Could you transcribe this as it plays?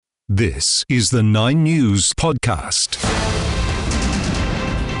This is the 9 News podcast.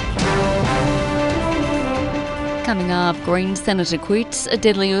 Coming up, Green Senator quits, a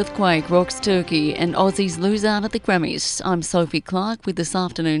deadly earthquake rocks Turkey, and Aussies lose out at the Grammys. I'm Sophie Clark with this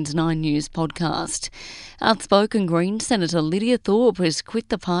afternoon's 9 News podcast. Outspoken Green Senator Lydia Thorpe has quit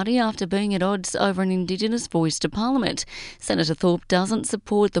the party after being at odds over an Indigenous voice to Parliament. Senator Thorpe doesn't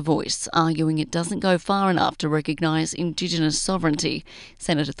support the voice, arguing it doesn't go far enough to recognise Indigenous sovereignty.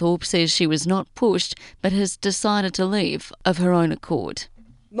 Senator Thorpe says she was not pushed, but has decided to leave of her own accord.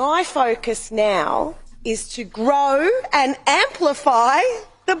 My focus now is to grow and amplify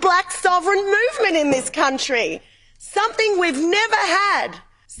the black sovereign movement in this country, something we've never had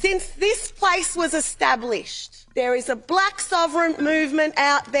since this place was established. There is a black sovereign movement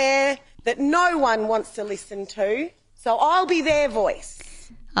out there that no one wants to listen to, so I'll be their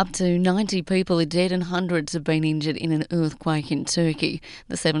voice. Up to 90 people are dead and hundreds have been injured in an earthquake in Turkey.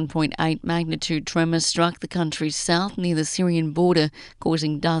 The 7.8 magnitude tremor struck the country's south near the Syrian border,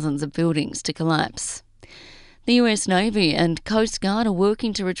 causing dozens of buildings to collapse. The US Navy and Coast Guard are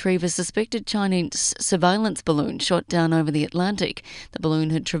working to retrieve a suspected Chinese surveillance balloon shot down over the Atlantic. The balloon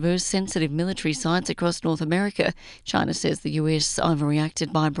had traversed sensitive military sites across North America. China says the US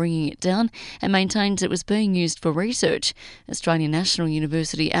overreacted by bringing it down and maintains it was being used for research. Australian National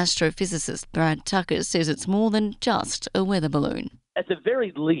University astrophysicist Brad Tucker says it's more than just a weather balloon. At the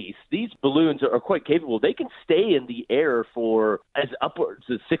very least, these balloons are quite capable. They can stay in the air for as upwards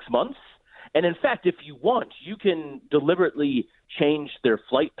of 6 months. And in fact, if you want, you can deliberately change their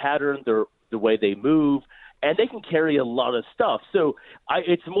flight pattern, the way they move, and they can carry a lot of stuff. So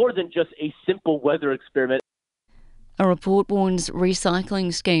it's more than just a simple weather experiment. A report warns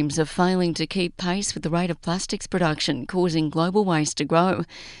recycling schemes are failing to keep pace with the rate of plastics production, causing global waste to grow.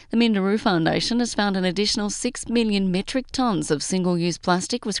 The Minderoo Foundation has found an additional 6 million metric tonnes of single-use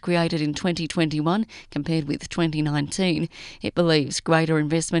plastic was created in 2021 compared with 2019. It believes greater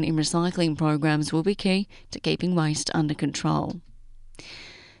investment in recycling programs will be key to keeping waste under control.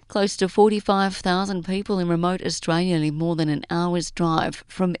 Close to 45,000 people in remote Australia live more than an hour's drive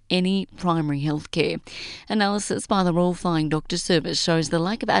from any primary health care. Analysis by the Royal Flying Doctor Service shows the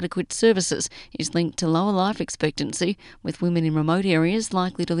lack of adequate services is linked to lower life expectancy, with women in remote areas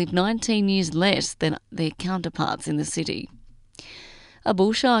likely to live 19 years less than their counterparts in the city. A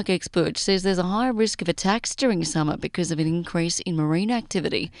bull shark expert says there's a higher risk of attacks during summer because of an increase in marine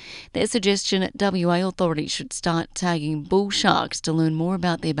activity. Their suggestion that WA authorities should start tagging bull sharks to learn more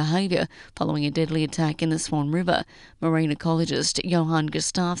about their behaviour following a deadly attack in the Swan River. Marine ecologist Johan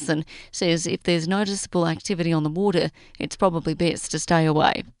Gustafsson says if there's noticeable activity on the water, it's probably best to stay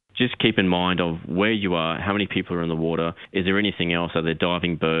away. Just keep in mind of where you are, how many people are in the water, is there anything else, are there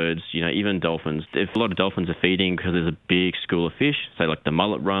diving birds, even dolphins. If a lot of dolphins are feeding because there's a big school of fish, say like the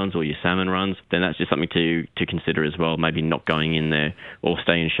mullet runs or your salmon runs, then that's just something to consider as well, maybe not going in there or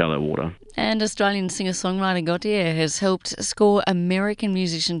stay in shallow water. And Australian singer-songwriter Gautier has helped score American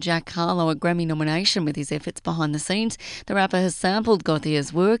musician Jack Harlow a Grammy nomination with his efforts behind the scenes. The rapper has sampled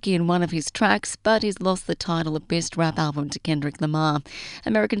Gautier's work in one of his tracks, but he's lost the title of Best Rap Album to Kendrick Lamar.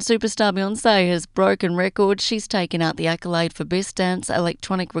 American superstar Beyoncé has broken records. She's taken out the accolade for Best Dance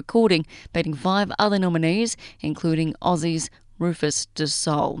Electronic Recording, beating 5 other nominees, including Aussie's Rufus Du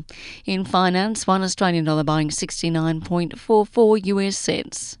Sol. In finance, one Australian dollar buying 69.44 US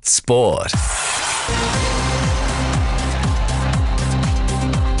cents. Sport.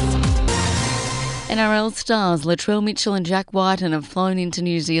 NRL stars Latrell Mitchell and Jack Whiten have flown into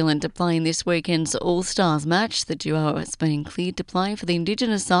New Zealand to play in this weekend's All-Stars match. The duo has been cleared to play for the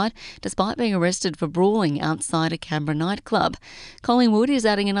Indigenous side despite being arrested for brawling outside a Canberra nightclub. Collingwood is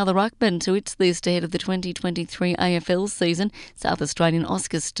adding another ruckman to its list ahead of the 2023 AFL season. South Australian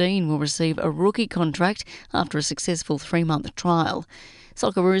Oscar Steen will receive a rookie contract after a successful 3-month trial.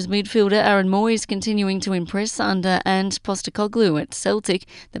 Socceroos midfielder Aaron Mooy is continuing to impress under Ange Postecoglou at Celtic.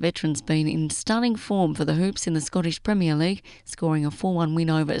 The veteran's been in stunning form for the Hoops in the Scottish Premier League, scoring a 4-1 win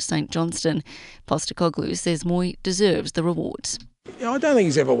over St Johnstone. Postecoglou says Mooy deserves the rewards. I don't think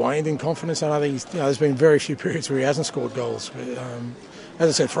he's ever waned in confidence. I don't think there's been very few periods where he hasn't scored goals. But, as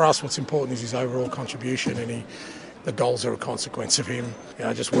I said, for us, what's important is his overall contribution, and the goals are a consequence of him.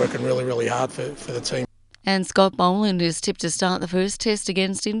 Just working really, really hard for the team. And Scott Boland is tipped to start the first test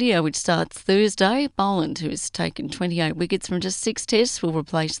against India, which starts Thursday. Boland, who's taken 28 wickets from just 6 tests, will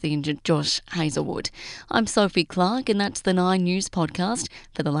replace the injured Josh Hazlewood. I'm Sophie Clark, and that's the 9 News podcast.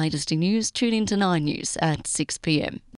 For the latest in news, tune in to 9 News at 6 p.m.